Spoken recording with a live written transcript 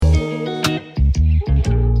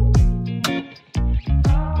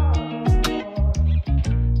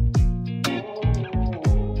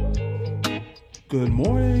Good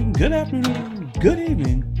morning, good afternoon, good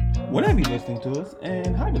evening, whenever you're listening to us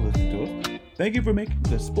and how you're listening to us. Thank you for making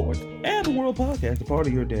the Sports and the World podcast a part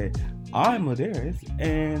of your day. I'm Ladarius,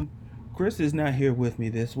 and Chris is not here with me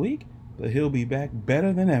this week, but he'll be back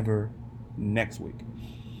better than ever next week.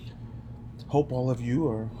 Hope all of you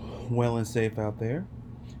are well and safe out there.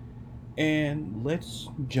 And let's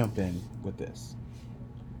jump in with this.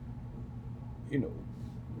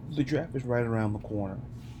 The draft is right around the corner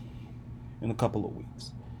in a couple of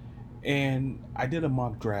weeks. And I did a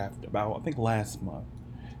mock draft about, I think, last month.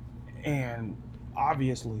 And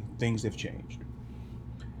obviously, things have changed.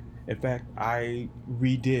 In fact, I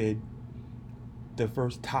redid the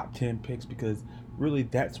first top 10 picks because really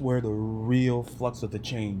that's where the real flux of the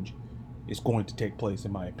change is going to take place,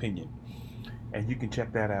 in my opinion. And you can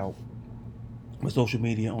check that out on social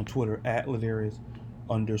media on Twitter at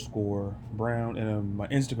Ladarius_Brown and on my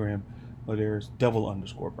Instagram,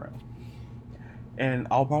 Ladarius_Brown. And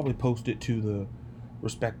I'll probably post it to the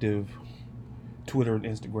respective Twitter and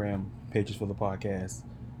Instagram pages for the podcast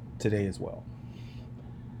today as well.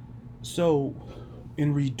 So,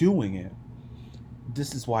 in redoing it,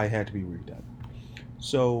 this is why it had to be redone.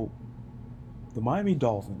 So, the Miami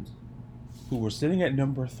Dolphins, who were sitting at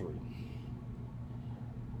number 3,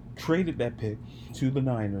 traded that pick to the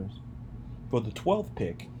Niners for the 12th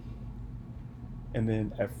pick, and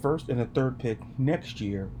then a first and a third pick next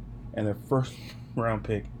year, and a first round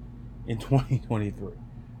pick in 2023.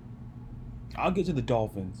 I'll get to the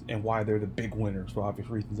Dolphins and why they're the big winners for obvious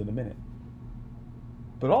reasons in a minute.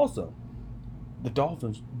 But also, the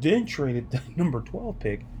Dolphins then traded the number 12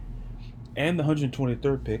 pick and the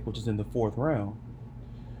 123rd pick, which is in the 4th round,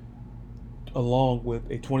 along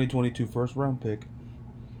with a 2022 first round pick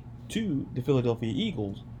to the Philadelphia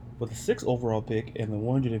Eagles for the 6th overall pick and the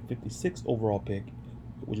 156th overall pick,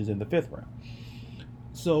 which is in the 5th round.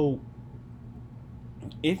 So,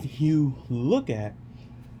 if you look at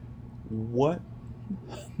what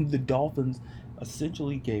the Dolphins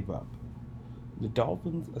essentially gave up, for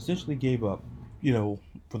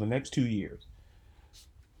the next 2 years,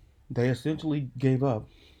 they essentially gave up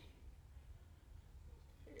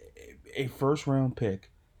a first round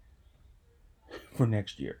pick for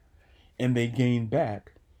next year. And they gained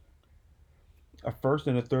back a first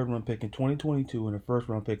and a third round pick in 2022 and a first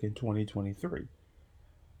round pick in 2023.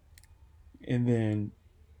 And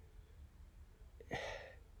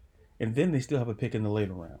then they still have a pick in the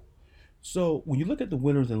later round. So when you look at the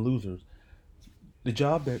winners and losers, the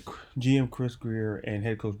job that GM Chris Grier and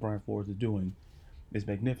head coach Brian Flores are doing is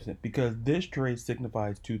magnificent, because this trade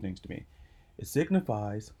signifies two things to me. It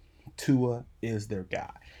signifies Tua is their guy.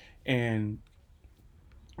 And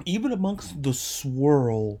even amongst the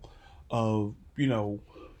swirl of,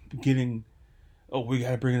 getting, we got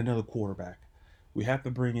to bring in another quarterback. We have to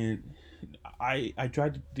bring in, I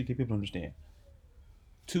tried to get people to understand.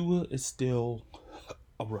 Tua is still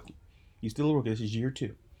a rookie. He's still a rookie. This is year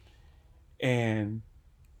 2. And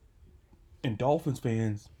Dolphins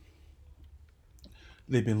fans,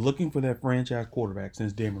 they've been looking for that franchise quarterback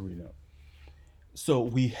since Dan Marino. So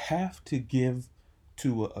we have to give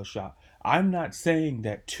Tua a shot. I'm not saying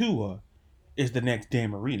that Tua is the next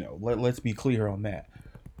Dan Marino. Let's be clear on that.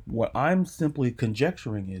 What I'm simply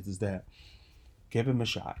conjecturing is that give him a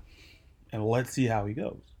shot and let's see how he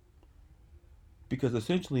goes. Because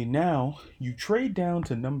essentially now you trade down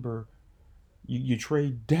to you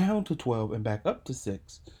trade down to 12 and back up to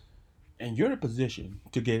 6, and you're in a position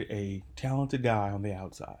to get a talented guy on the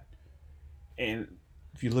outside. And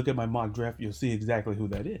if you look at my mock draft, you'll see exactly who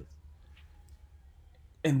that is.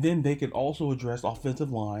 And then they can also address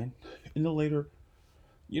offensive line in the later,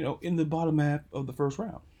 in the bottom half of the first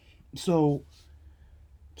round. So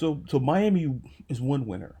Miami is one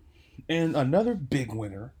winner. And another big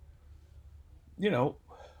winner,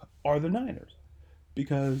 are the Niners.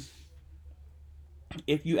 Because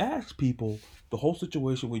if you ask people the whole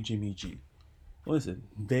situation with Jimmy G, listen,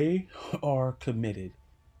 they are committed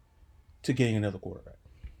to getting another quarterback.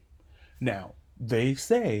 Now, they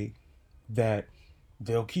say that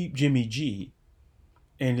they'll keep Jimmy G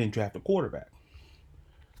and then draft a quarterback.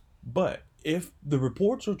 But if the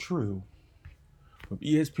reports are true from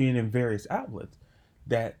ESPN and various outlets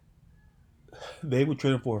that they would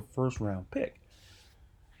trade him for a first round pick,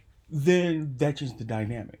 then that changes the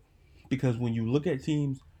dynamic. Because when you look at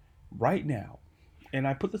teams right now, and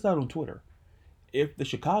I put this out on Twitter, if the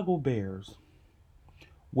Chicago Bears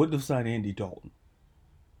wouldn't have signed Andy Dalton,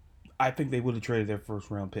 I think they would have traded their first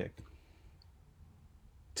round pick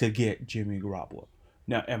to get Jimmy Garoppolo.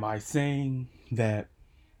 Now, am I saying that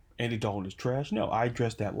Andy Dalton is trash? No, I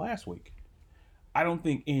addressed that last week. I don't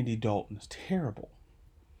think Andy Dalton is terrible.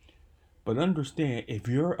 But understand, if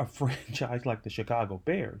you're a franchise like the Chicago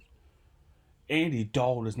Bears, Andy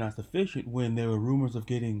Dalton is not sufficient when there were rumors of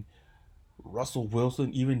getting Russell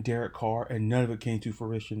Wilson, even Derek Carr, and none of it came to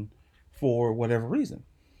fruition for whatever reason.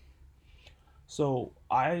 So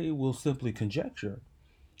I will simply conjecture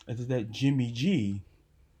is that Jimmy G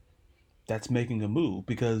that's making a move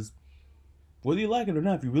because whether you like it or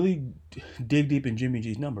not, if you really dig deep in Jimmy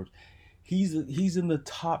G's numbers, he's in the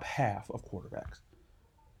top half of quarterbacks,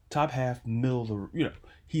 top half, middle of the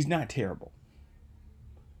he's not terrible.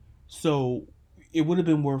 So it would have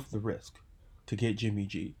been worth the risk to get Jimmy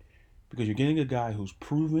G because you're getting a guy who's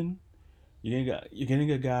proven. You're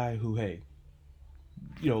getting a guy who, hey,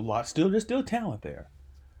 there's still talent there.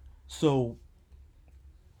 So,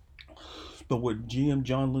 but what GM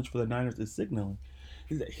John Lynch for the Niners is signaling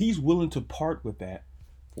is that he's willing to part with that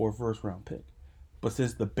for a first round pick. But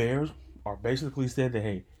since the Bears are basically said that,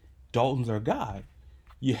 hey, Dalton's our guy,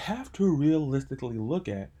 you have to realistically look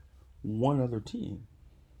at one other team.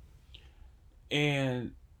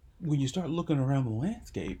 And when you start looking around the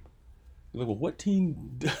landscape, you're like, well, what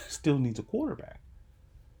team still needs a quarterback?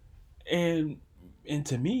 And and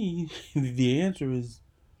to me, the answer is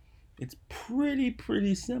it's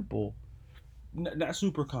pretty simple, not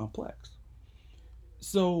super complex.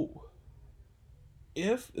 So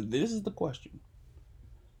if this is the question,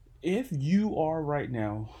 if you are right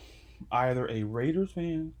now either a Raiders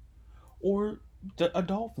fan or a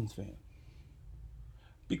Dolphins fan,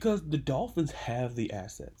 because the Dolphins have the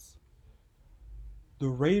assets, the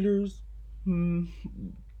Raiders, hmm,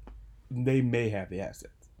 they may have the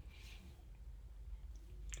assets.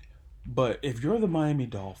 But if you're the Miami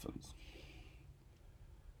Dolphins,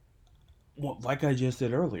 well, like I just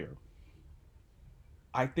said earlier,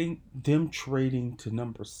 I think them trading to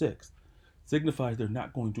number 6 signifies they're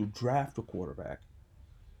not going to draft a quarterback.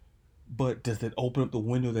 But does it open up the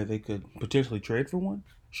window that they could potentially trade for one?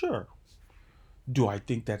 Sure. Do I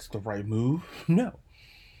think that's the right move? No.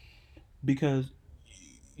 Because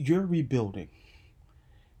you're rebuilding.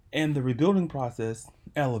 And the rebuilding process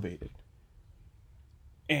elevated.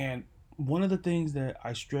 And one of the things that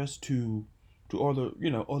I stress to other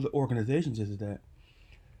organizations is that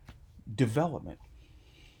development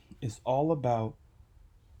is all about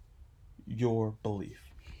your belief.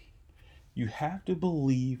 You have to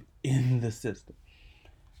believe in the system.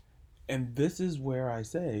 And this is where I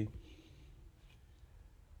say,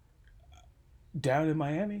 down in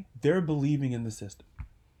Miami, they're believing in the system.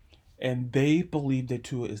 And they believe that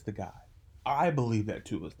Tua is the guy. I believe that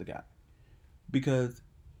Tua is the guy. Because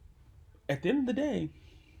at the end of the day,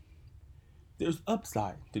 there's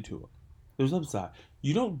upside to Tua. There's upside.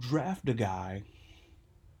 You don't draft a guy,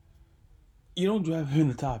 you don't draft him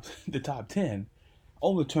in the top 10,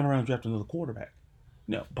 only turn around and draft another quarterback.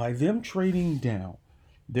 No, by them trading down,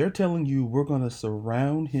 they're telling you we're going to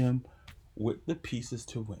surround him with the pieces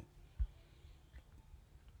to win.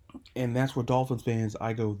 And that's where Dolphins fans,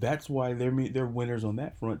 I go, that's why they're winners on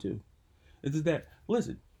that front too. It's that,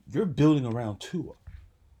 listen, you're building around Tua.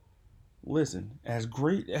 Listen, as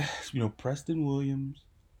great as, Preston Williams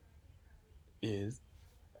is,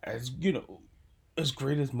 as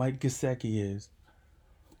great as Mike Gesicki is,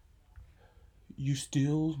 you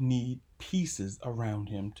still need pieces around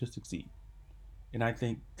him to succeed. And I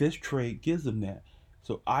think this trade gives them that.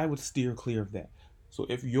 So I would steer clear of that. So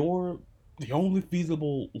if you're the only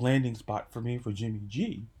feasible landing spot for me for Jimmy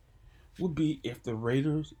G would be if the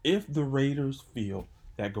Raiders feel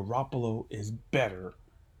that Garoppolo is better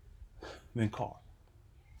than Carr.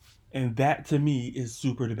 And that to me is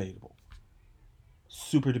super debatable.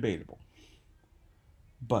 Super debatable.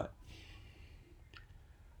 But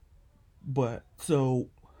so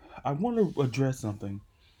I want to address something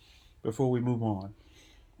before we move on.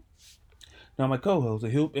 Now my co-host,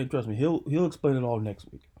 and trust me, he'll explain it all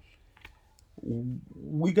next week.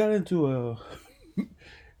 We got into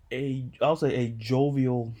I'll say a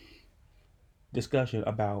jovial discussion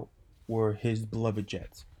about were his beloved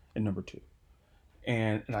Jets in number 2.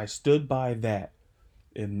 And I stood by that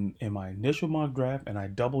in my initial mock draft, and I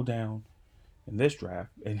doubled down in this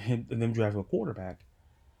draft and them drafting a quarterback,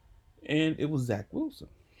 and it was Zach Wilson.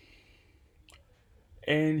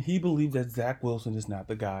 And he believes that Zach Wilson is not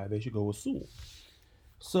the guy. They should go with Sewell.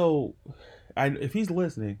 So, if he's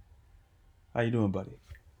listening, how you doing, buddy?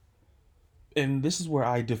 And this is where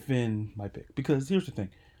I defend my pick because here's the thing: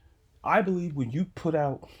 I believe when you put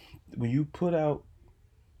out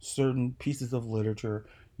certain pieces of literature,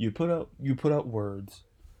 you put out words,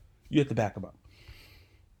 you have to back them up.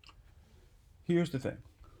 Here's the thing: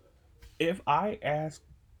 if I ask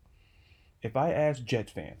if I ask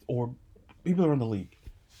Jets fans or people around the league,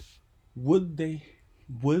 would they?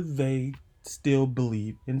 would they still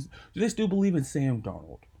believe in? Do they still believe in Sam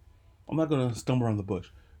Darnold? I'm not going to stumble around the bush.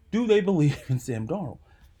 Do they believe in Sam Darnold?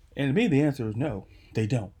 And to me, the answer is no, they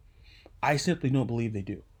don't. I simply don't believe they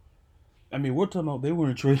do. I mean, we're talking about they were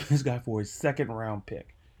going to trade this guy for a second round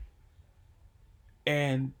pick.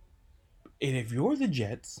 And if you're the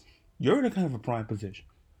Jets, you're in a kind of a prime position.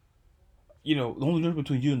 The only difference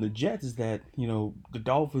between you and the Jets is that, the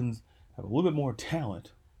Dolphins have a little bit more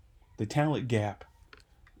talent. The talent gap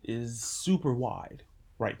is super wide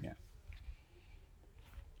right now.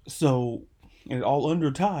 So, and it all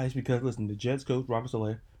under ties because, listen, the Jets coach, Robert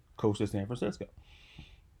Saleh, coached at San Francisco.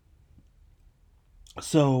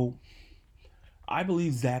 So, I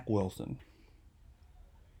believe Zach Wilson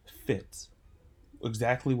fits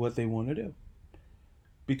exactly what they want to do.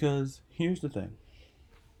 Because here's the thing.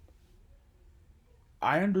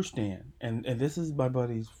 I understand, and this is my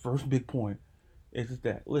buddy's first big point, is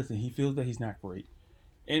that, listen, he feels that he's not great.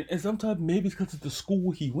 And sometimes maybe it's because of the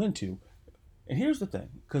school he went to. And here's the thing,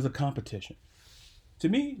 because of competition. To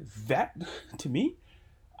me, that, to me,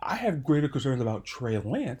 I have greater concerns about Trey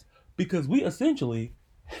Lance because we essentially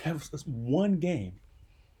have one game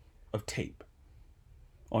of tape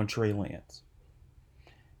on Trey Lance.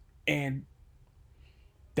 And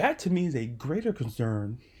that to me is a greater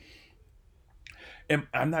concern. And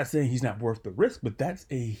I'm not saying he's not worth the risk, but that's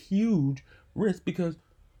a huge risk because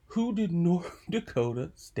who did North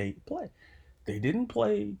Dakota State play? They didn't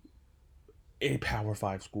play a Power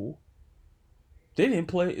 5 school. They didn't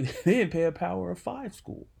play a Power 5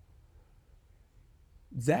 school.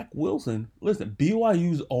 Zach Wilson, listen,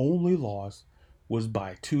 BYU's only loss was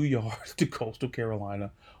by 2 yards to Coastal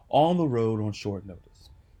Carolina on the road on short notice.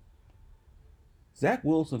 Zach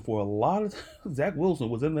Wilson Zach Wilson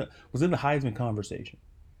was in the Heisman conversation.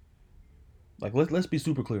 Like let's be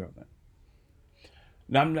super clear on that.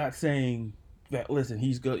 Now I'm not saying that, listen,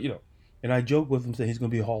 he's good, and I joke with him saying he's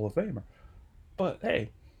going to be a Hall of Famer. But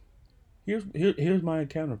hey, here's my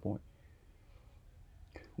counterpoint.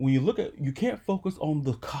 When you can't focus on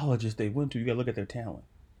the colleges they went to. You got to look at their talent.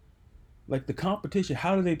 Like the competition,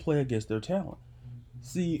 how do they play against their talent?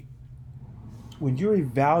 See, when you're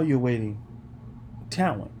evaluating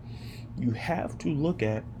talent, you have to look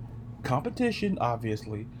at competition,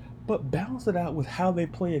 obviously, but balance it out with how they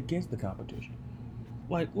play against the competition.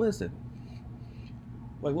 Like, listen,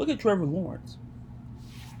 look at Trevor Lawrence.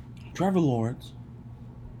 Trevor Lawrence,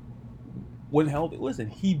 when healthy, listen,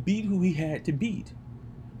 he beat who he had to beat.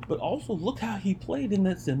 But also, look how he played in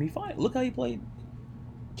that semifinal. Look how he played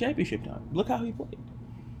championship time. Look how he played.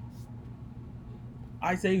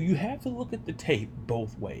 I say you have to look at the tape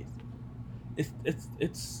both ways.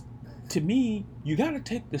 It's to me, you got to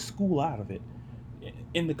take the school out of it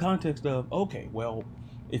in the context of, okay, well,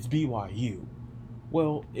 it's BYU.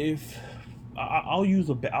 Well, if I'll use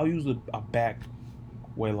a back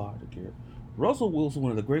way logic here. Russell Wilson,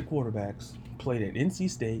 one of the great quarterbacks, played at NC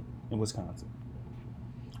State and Wisconsin.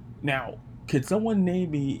 Now, could someone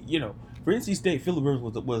name me, for NC State, Philip Rivers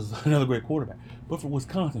was another great quarterback. But for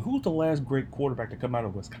Wisconsin, who's the last great quarterback to come out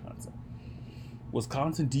of Wisconsin?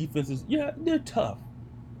 Wisconsin defenses, yeah, they're tough.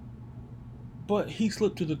 But he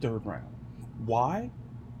slipped to the third round. Why?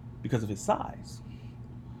 Because of his size.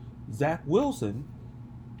 Zach Wilson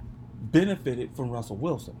benefited from Russell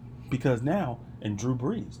Wilson because now, and Drew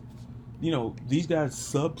Brees, these guys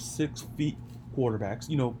sub 6 feet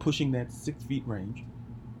quarterbacks, pushing that 6 feet range,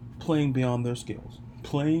 playing beyond their skills,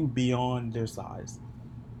 playing beyond their size.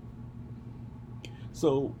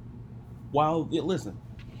 So, listen,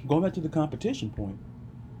 going back to the competition point,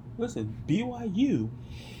 listen, BYU,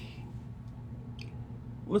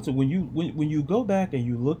 listen, when you go back and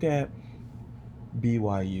you look at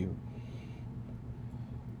BYU,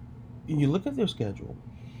 you look at their schedule,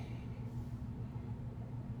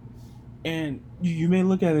 and you may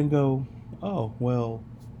look at it and go, oh, well,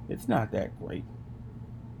 it's not that great.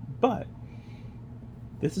 But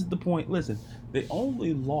this is the point. Listen, they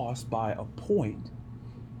only lost by a point.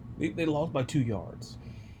 They lost by 2 yards.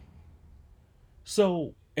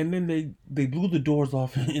 So, and then they blew the doors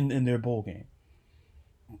off in their bowl game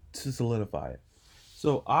to solidify it.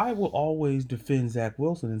 So I will always defend Zach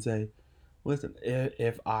Wilson and say, listen,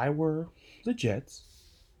 if I were the Jets,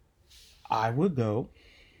 I would go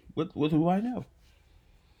with who I know.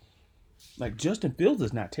 Like Justin Fields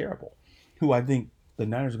is not terrible, who I think the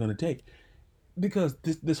Niners are going to take. Because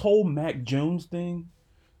this whole Mac Jones thing,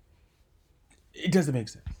 it doesn't make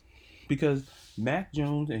sense. Because Mac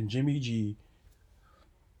Jones and Jimmy G,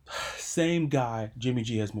 same guy, Jimmy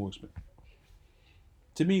G has more experience.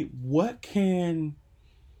 To me, what can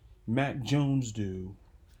Mac Jones do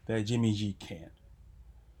that Jimmy G can't?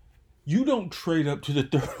 You don't trade up to the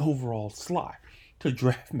third overall slot to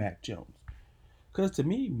draft Mac Jones. Because to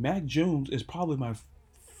me, Mac Jones is probably my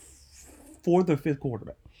fourth or fifth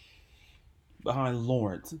quarterback behind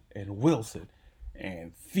Lawrence and Wilson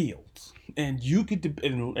and Fields. And you could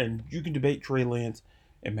and you can debate Trey Lance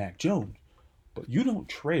and Mac Jones, but you don't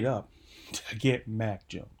trade up to get Mac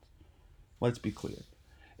Jones. Let's be clear.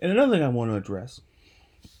 And another thing I want to address,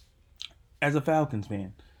 as a Falcons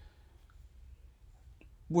fan,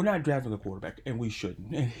 we're not drafting a quarterback, and we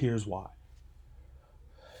shouldn't. And here's why.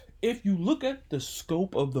 If you look at the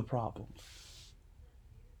scope of the problem,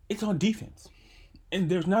 it's on defense. And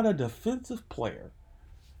there's not a defensive player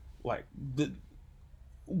like the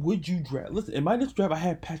would you draft? Listen, in my next draft, I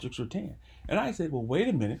had Patrick Surtain, and I said, "Well, wait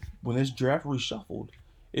a minute." When this draft reshuffled,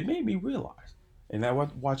 it made me realize, and I was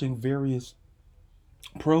watching various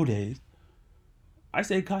pro days. I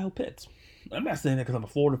say Kyle Pitts. I'm not saying that because I'm a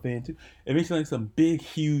Florida fan too. It makes me like some big,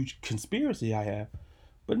 huge conspiracy I have,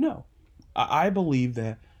 but no, I believe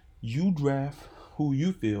that you draft who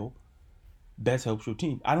you feel best helps your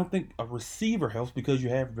team. I don't think a receiver helps because you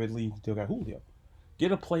have Ridley and still got Julio.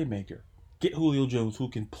 Get a playmaker. Get Julio Jones who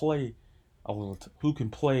can play who can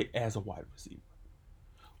play as a wide receiver.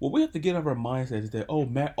 What we have to get out of our mindset is that, oh,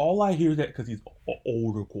 Matt, all I hear is that because he's an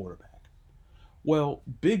older quarterback. Well,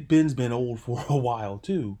 Big Ben's been old for a while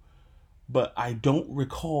too, but I don't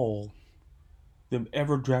recall them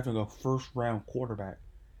ever drafting a first round quarterback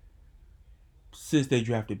since they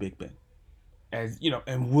drafted Big Ben. As you know,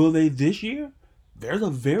 and will they this year? There's a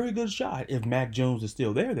very good shot if Mac Jones is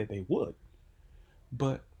still there that they would.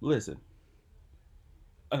 But listen,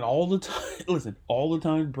 and all the time, listen, all the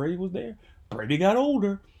time Brady was there, Brady got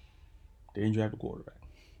older. They didn't draft a quarterback.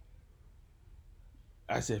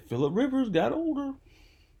 I said Phillip Rivers got older.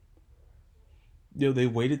 You know, they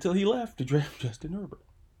waited till he left to draft Justin Herbert.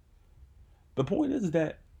 The point is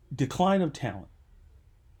that decline of talent.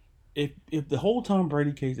 If the whole Tom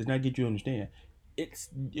Brady case does not get you to understand, it's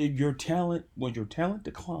if your talent when your talent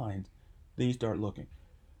declines, then you start looking.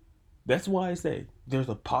 That's why I say there's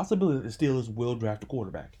a possibility that the Steelers will draft a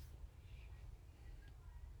quarterback.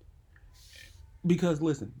 Because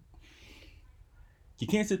listen, you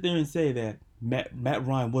can't sit there and say that Matt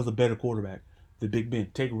Ryan was a better quarterback than Big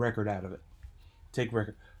Ben. Take record out of it. Take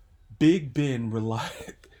record. Big Ben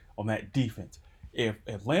relied on that defense. If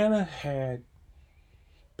Atlanta had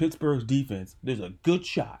Pittsburgh's defense, there's a good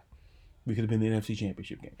shot we could have been in the NFC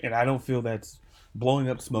Championship game. And I don't feel that's blowing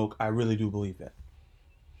up smoke. I really do believe that.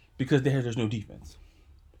 Because there's no defense.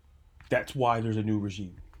 That's why there's a new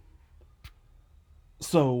regime.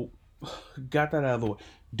 So, got that out of the way.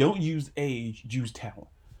 Don't use age, use talent.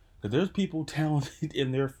 Because there's people talented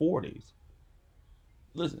in their 40s.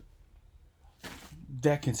 Listen,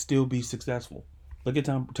 that can still be successful. Look at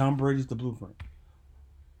Tom Brady's the blueprint.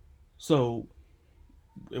 So,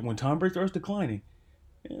 when Tom Brady starts declining,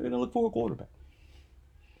 they're going to look for a quarterback.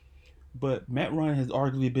 But Matt Ryan has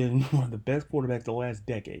arguably been one of the best quarterbacks the last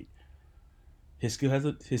decade. His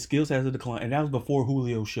skills has a decline, and that was before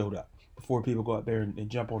Julio showed up. Before people go out there and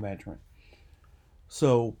jump on that train.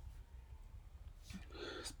 So,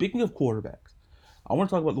 speaking of quarterbacks, I want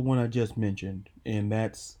to talk about the one I just mentioned, and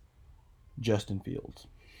that's Justin Fields.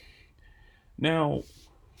 Now,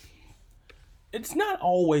 it's not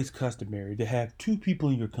always customary to have two people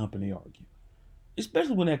in your company argue,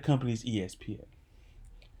 especially when that company's ESPN.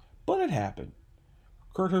 But it happened.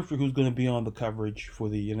 Kurt Herbstreit, who's going to be on the coverage for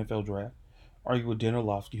the NFL draft, argued with Dan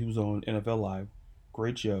Orlovsky, who's on NFL Live.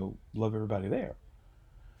 Great show. Love everybody there.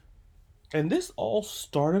 And this all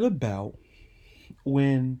started about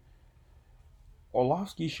when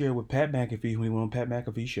Orlovsky shared with Pat McAfee when he went on Pat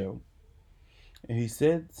McAfee's show. And he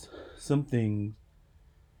said some things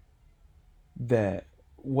that,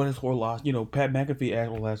 what is Orlovsky, Pat McAfee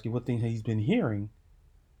asked Orlovsky what things he's been hearing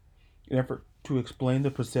in an effort to explain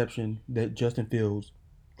the perception that Justin Fields'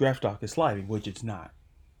 draft stock is sliding, which it's not.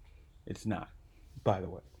 It's not, by the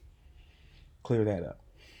way. Clear that up.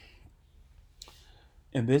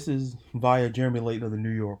 And this is via Jeremy Layton of the New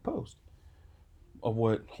York Post of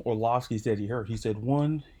what Orlovsky said he heard. He said,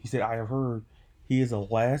 I have heard he is a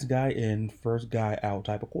last guy in, first guy out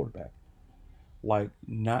type of quarterback. Like,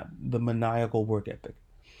 not the maniacal work ethic.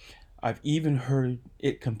 I've even heard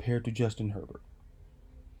it compared to Justin Herbert.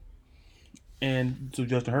 And so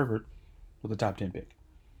Justin Herbert was a top 10 pick.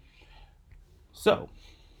 So,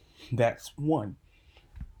 that's one.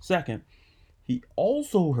 Second, he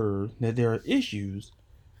also heard that there are issues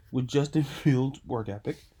with Justin Fields' work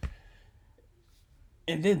ethic.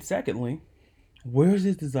 And then secondly, where's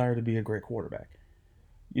his desire to be a great quarterback?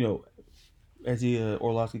 As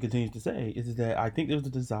Orlovsky continues to say, is that I think there's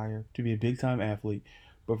a desire to be a big-time athlete,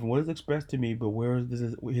 but from what is expressed to me, but where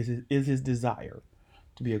is his desire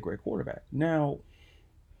to be a great quarterback. Now,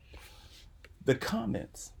 the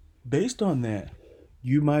comments, based on that,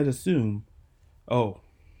 you might assume, oh,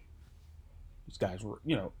 these guys were,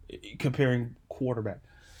 comparing quarterback,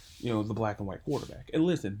 the black and white quarterback. And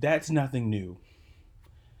listen, that's nothing new.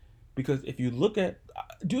 Because if you look at,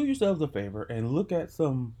 do yourselves a favor and look at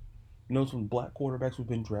some black quarterbacks who've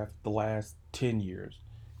been drafted the last 10 years,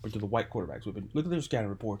 but to the white quarterbacks who've been, look at their scouting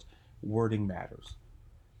reports. Wording matters.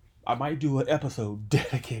 I might do an episode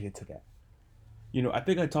dedicated to that. I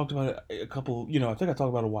think I talked about it I think I talked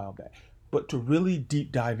about it a while back. But to really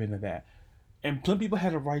deep dive into that, and some people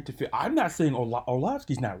had a right to feel, I'm not saying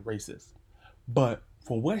Orlovsky's not racist, but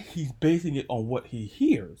from what he's basing it on what he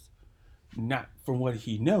hears, not from what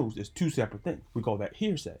he knows, is two separate things. We call that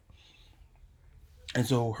hearsay. And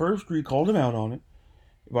so Herbstreit called him out on it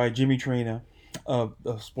by Jimmy Traina of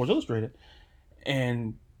Sports Illustrated.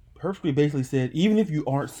 And Herbstreit basically said, even if you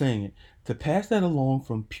aren't saying it, to pass that along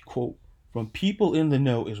from, quote, from people in the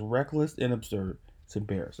know is reckless and absurd. It's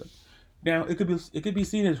embarrassing. Now, it could be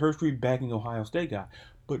seen as Herbstreit backing Ohio State guy,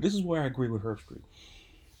 but this is where I agree with Herbstreit.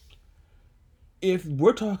 If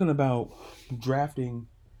we're talking about drafting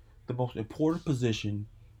the most important position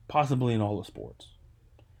possibly in all of sports,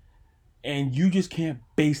 and you just can't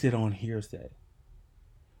base it on hearsay,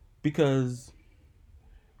 because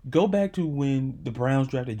go back to when the Browns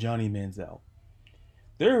drafted Johnny Manziel.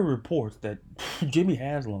 There are reports that Jimmy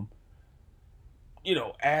Haslam,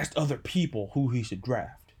 asked other people who he should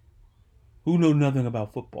draft, who know nothing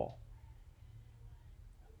about football.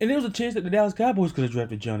 And there was a chance that the Dallas Cowboys could have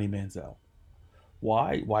drafted Johnny Manziel.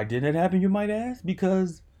 Why? Why didn't it happen, you might ask?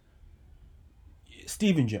 Because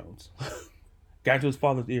Stephen Jones got to his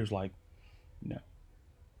father's ears like, no.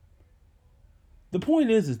 The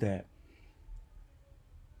point is that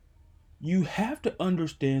you have to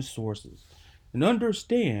understand sources and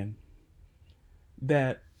understand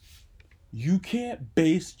that you can't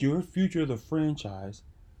base your future of the franchise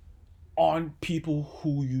on people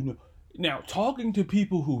who you know. Now, talking to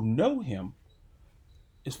people who know him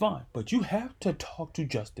is fine, but you have to talk to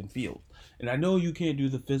Justin Fields. And I know you can't do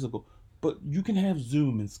the physical, but you can have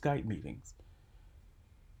Zoom and Skype meetings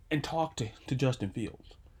and talk to Justin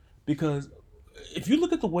Fields. Because if you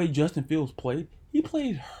look at the way Justin Fields played, he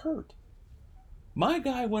played hurt. My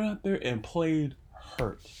guy went out there and played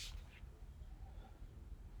hurt.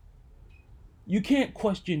 You can't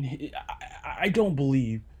question. I don't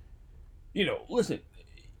believe. Listen,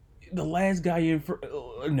 the last guy in for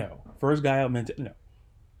no, first guy out meant no.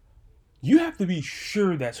 You have to be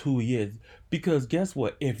sure that's who he is, because guess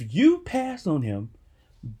what? If you pass on him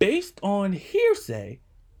based on hearsay,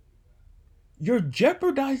 you're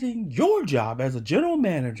jeopardizing your job as a general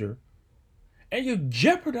manager, and you're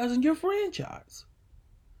jeopardizing your franchise.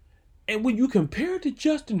 And when you compare it to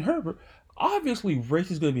Justin Herbert, obviously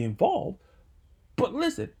race is going to be involved. But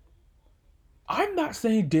listen, I'm not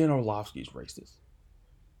saying Dan Orlovsky is racist.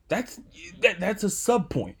 That's a sub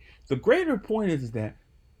point. The greater point is that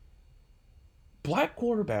black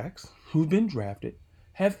quarterbacks who've been drafted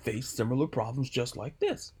have faced similar problems just like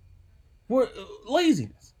this. Where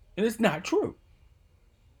laziness. And it's not true.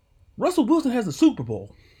 Russell Wilson has a Super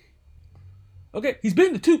Bowl. Okay? He's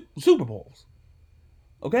been to 2 Super Bowls.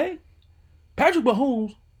 Okay? Patrick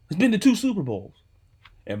Mahomes has been to 2 Super Bowls.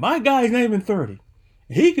 And my guy is not even 30.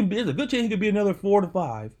 There's a good chance he could be another 4 to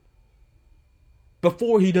 5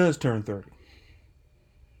 before he does turn 30.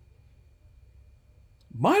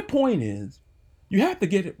 My point is, you have to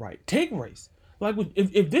get it right. Take race. Like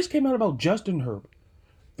if this came out about Justin Herbert,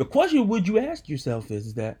 the question would you ask yourself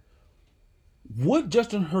is that, would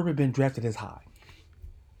Justin Herbert been drafted as high?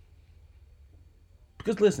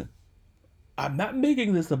 Because listen, I'm not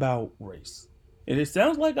making this about race. And it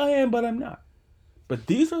sounds like I am, but I'm not. But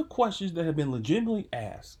these are questions that have been legitimately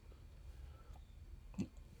asked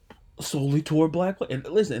solely toward black players. And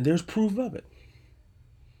listen, there's proof of it.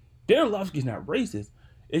 Dan Orlovsky's not racist.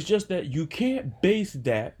 It's just that you can't base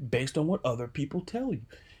that based on what other people tell you.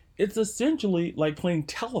 It's essentially like playing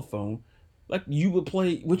telephone like you would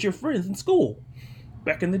play with your friends in school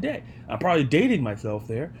back in the day. I'm probably dating myself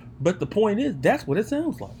there, but the point is, that's what it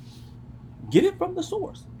sounds like. Get it from the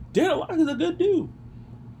source. Dan Orlovsky's a good dude.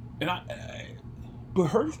 But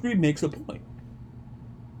Herbstreit makes a point.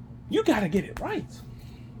 You got to get it right.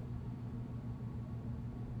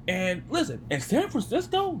 And listen, and San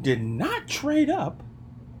Francisco did not trade up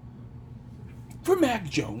for Mac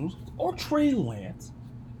Jones or Trey Lance.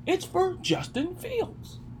 It's for Justin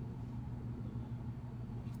Fields.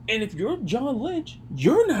 And if you're John Lynch,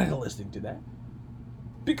 you're not listening to that.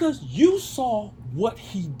 Because you saw what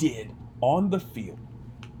he did on the field.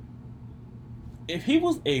 if he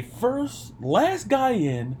was a last guy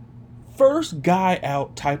in, first guy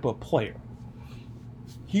out type of player,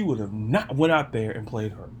 he would have not went out there and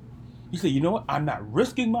played hurt. He said, you know what? I'm not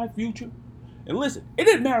risking my future. And listen, it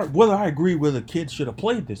didn't matter whether I agree whether kids should have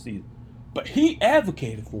played this season, but he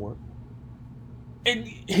advocated for it, and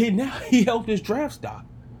he helped his draft stock.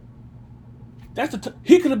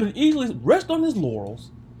 He could have been easily rest on his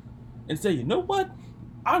laurels and say, you know what?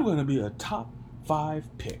 I'm going to be a top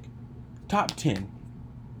 5 pick, top 10.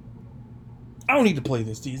 I don't need to play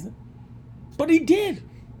this season, but he did.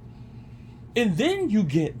 And then you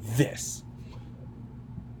get this.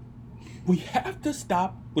 We have to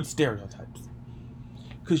stop with stereotypes,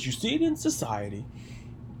 because you see it in society,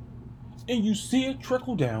 and you see it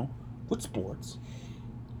trickle down with sports.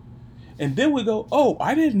 And then we go, oh,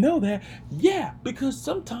 I didn't know that. Yeah, because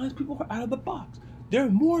sometimes people are out of the box. They're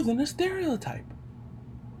more than a stereotype.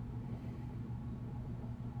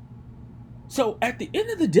 So at the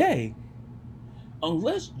end of the day,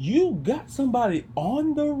 unless you got somebody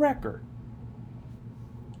on the record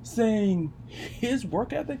saying his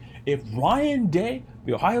work ethic, if Ryan Day,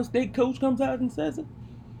 the Ohio State coach, comes out and says it,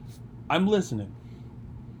 I'm listening.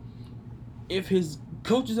 If his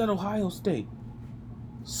coaches at Ohio State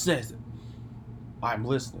says it, I'm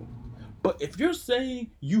listening. But if you're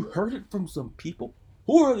saying you heard it from some people,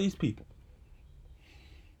 who are these people?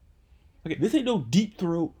 Okay, this ain't no deep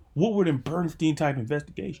throat Woodward and Bernstein type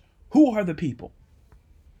investigation. Who are the people?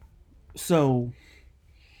 So,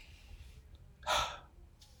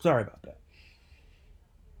 sorry about that.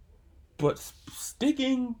 But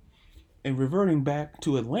sticking and reverting back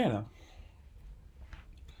to Atlanta,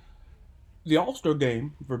 the All-Star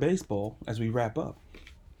game for baseball, as we wrap up,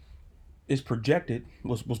 is projected,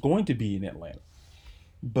 was going to be in Atlanta.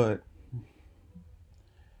 But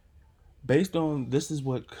based on, this is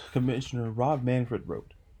what Commissioner Rob Manfred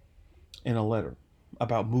wrote in a letter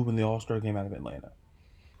about moving the All-Star game out of Atlanta.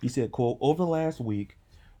 He said, quote, over the last week,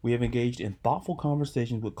 we have engaged in thoughtful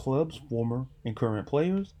conversations with clubs, former and current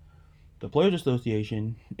players, the Players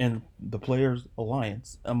Association, and the Players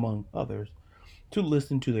Alliance, among others, to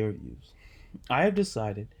listen to their views. I have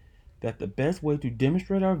decided that the best way to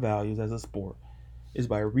demonstrate our values as a sport is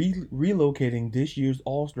by relocating this year's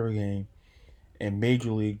All-Star game and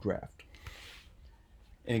Major League Draft.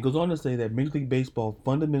 And it goes on to say that Major League Baseball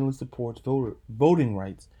fundamentally supports voting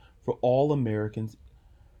rights for all Americans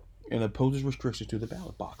and opposes restrictions to the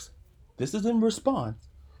ballot box. This is in response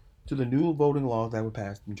to the new voting laws that were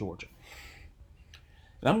passed in Georgia.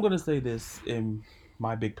 And I'm going to say this in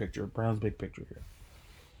my big picture, Brown's big picture here.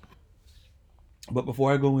 But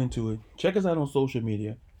before I go into it, check us out on social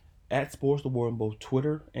media at Sports of the World on both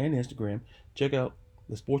Twitter and Instagram. Check out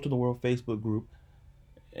the Sports of the World Facebook group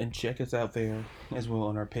and check us out there as well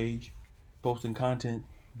on our page, posting content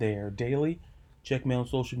there daily. Check me on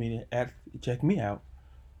social media check me out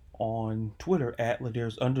on Twitter at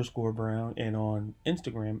Ladarius_Brown and on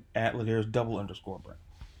Instagram at Ladarius_Brown.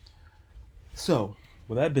 So,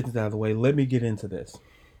 with that business out of the way, let me get into this.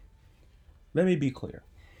 Let me be clear.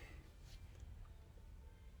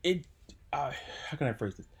 How can I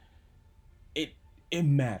phrase this? It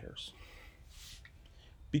matters,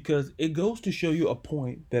 because it goes to show you a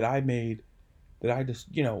point that I made, that I just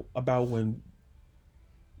about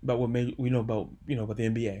what we know about about the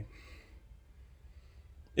NBA.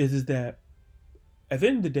 Is that at the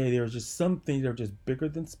end of the day, there are just some things that are just bigger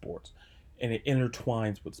than sports, and it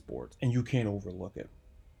intertwines with sports, and you can't overlook it.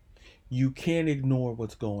 You can't ignore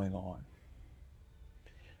what's going on,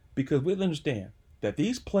 because we understand that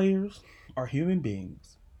these players are human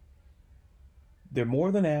beings. They're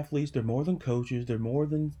more than athletes, they're more than coaches, they're more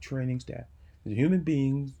than training staff. They're human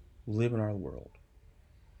beings who live in our world.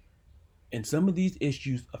 And some of these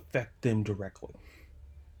issues affect them directly.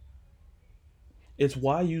 It's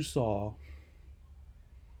why you saw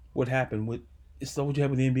what happened with what you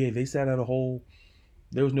had with the NBA. They sat out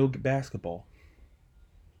there was no basketball.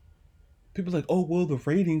 People are like, oh, well, the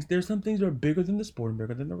ratings, there's some things that are bigger than the sport and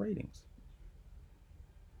bigger than the ratings.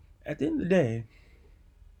 At the end of the day,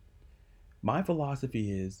 my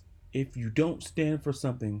philosophy is, if you don't stand for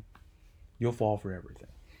something, you'll fall for everything.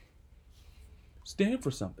 Stand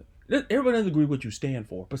for something. Everybody doesn't agree what you stand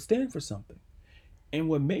for, but stand for something. And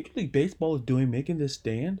what Major League Baseball is doing, making this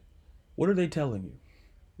stand, what are they telling you?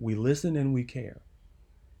 We listen and we care.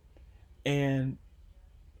 And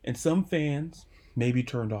some fans may be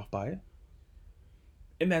turned off by it,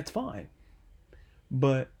 and that's fine.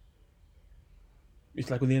 But it's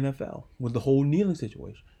like with the NFL, with the whole kneeling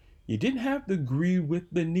situation. You didn't have to agree with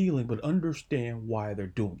the kneeling, but understand why they're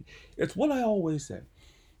doing it. It's what I always say.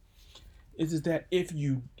 Is that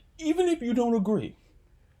even if you don't agree,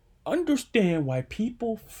 understand why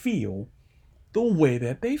people feel the way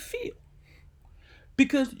that they feel.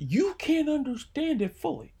 Because you can't understand it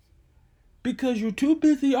fully. Because you're too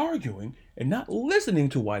busy arguing and not listening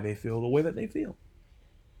to why they feel the way that they feel.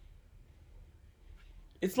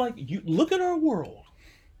 It's like, you look at our world.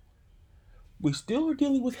 We still are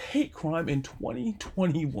dealing with hate crime in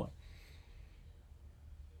 2021.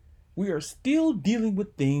 We are still dealing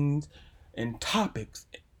with things and topics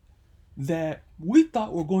that we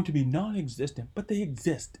thought were going to be non-existent, but they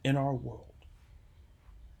exist in our world.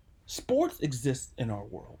 Sports exists in our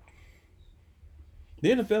world.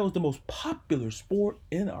 The NFL is the most popular sport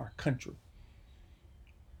in our country.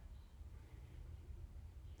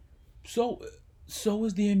 So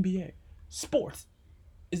is the NBA. Sports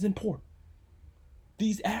is important.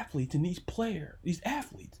 These athletes and these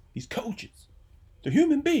coaches, they're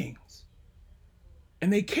human beings.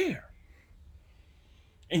 And they care.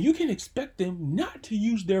 And you can expect them not to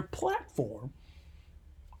use their platform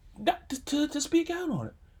not to speak out on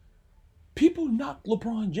it. People knocked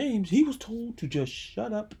LeBron James. He was told to just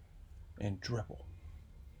shut up and dribble.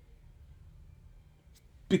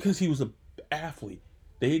 Because he was an athlete.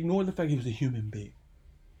 They ignored the fact he was a human being.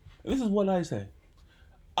 And this is what I say.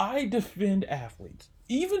 I defend athletes,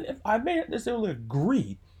 even if I may not necessarily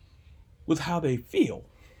agree with how they feel.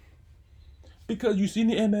 Because you see in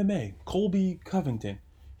the MMA, Colby Covington,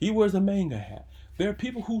 he wears a manga hat. There are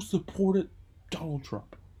people who supported Donald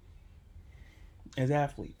Trump as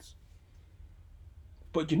athletes.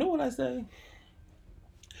 But you know what I say?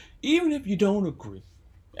 Even if you don't agree,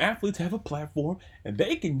 athletes have a platform and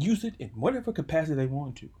they can use it in whatever capacity they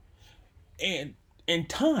want to. And in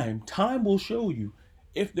time will show you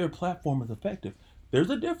if their platform is effective. There's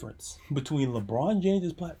a difference between LeBron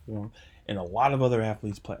James' platform and a lot of other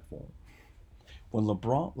athletes' platform. When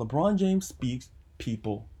LeBron James speaks,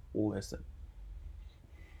 people listen.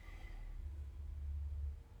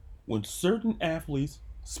 When certain athletes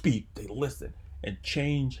speak, they listen, and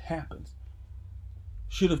change happens.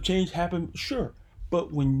 Should have change happened? Sure.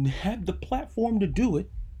 But when you have the platform to do it,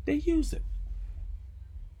 they use it.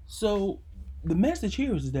 So the message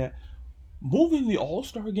here is that moving the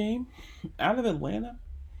All-Star game out of Atlanta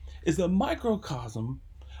is a microcosm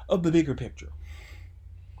of the bigger picture.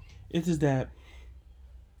 It is that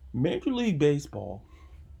Major League Baseball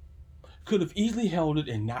could have easily held it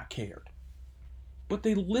and not cared. But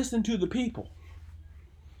they listen to the people.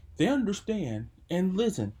 They understand and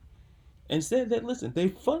listen. And said that, listen, they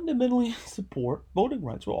fundamentally support voting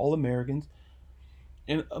rights for all Americans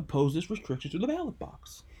and oppose this restriction to the ballot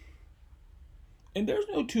box. And there's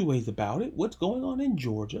no two ways about it. What's going on in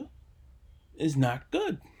Georgia is not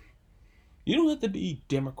good. You don't have to be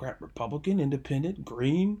Democrat, Republican, Independent,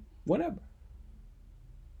 Green, whatever.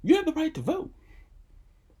 You have the right to vote.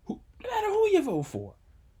 No matter who you vote for.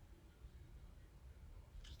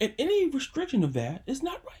 And any restriction of that is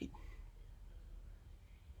not right.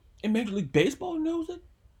 And Major League Baseball knows it.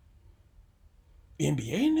 The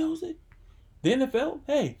NBA knows it. The NFL,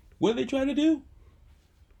 hey, what are they trying to do?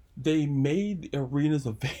 They made the arenas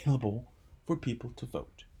available for people to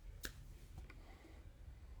vote.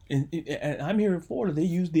 And I'm here in Florida. They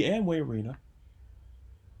used the Amway Arena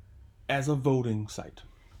as a voting site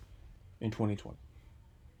in 2020.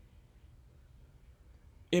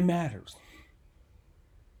 It matters.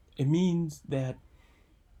 It means that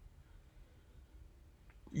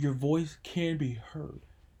your voice can be heard.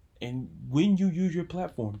 And when you use your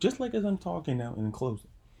platform, just like as I'm talking now in closing,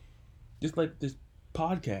 just like this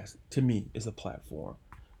podcast to me is a platform.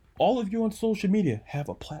 All of you on social media have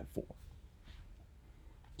a platform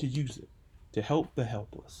to use it, to help the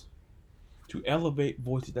helpless, to elevate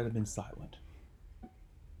voices that have been silent.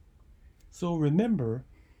 So remember,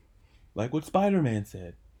 like what Spider-Man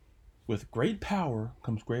said, with great power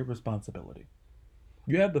comes great responsibility.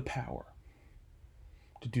 You have the power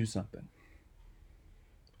to do something.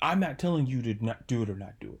 I'm not telling you to not do it or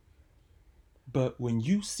not do it. But when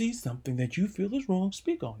you see something that you feel is wrong,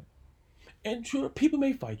 speak on it. And sure, people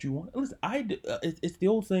may fight you on it. Listen, it's the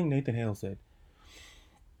old saying Nathan Hale said.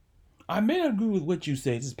 I may not agree with what you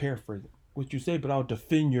say, just paraphrasing what you say, but I'll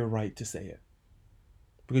defend your right to say it.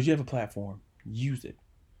 Because you have a platform. Use it.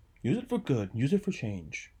 Use it for good. Use it for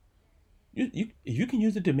change. If you can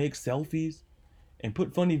use it to make selfies and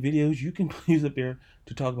put funny videos, you can use it there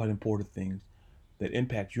to talk about important things that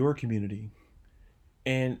impact your community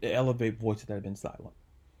and elevate voices that have been silent.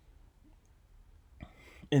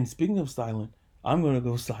 And speaking of silent, I'm going to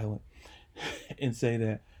go silent and say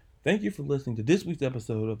that thank you for listening to this week's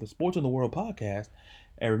episode of the Sports in the World podcast.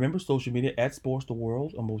 And remember, social media at Sports the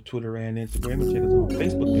World on both Twitter and Instagram. And check us out on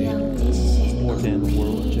Facebook page, Sports in the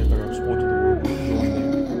World. And check out our Sports in the World group. Join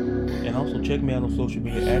there. And also check me out on social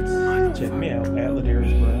media check me out at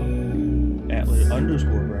Ladarius Brown,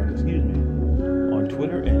 @_Brown, excuse me, on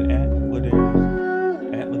Twitter, and at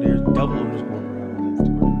Ladarius double underscore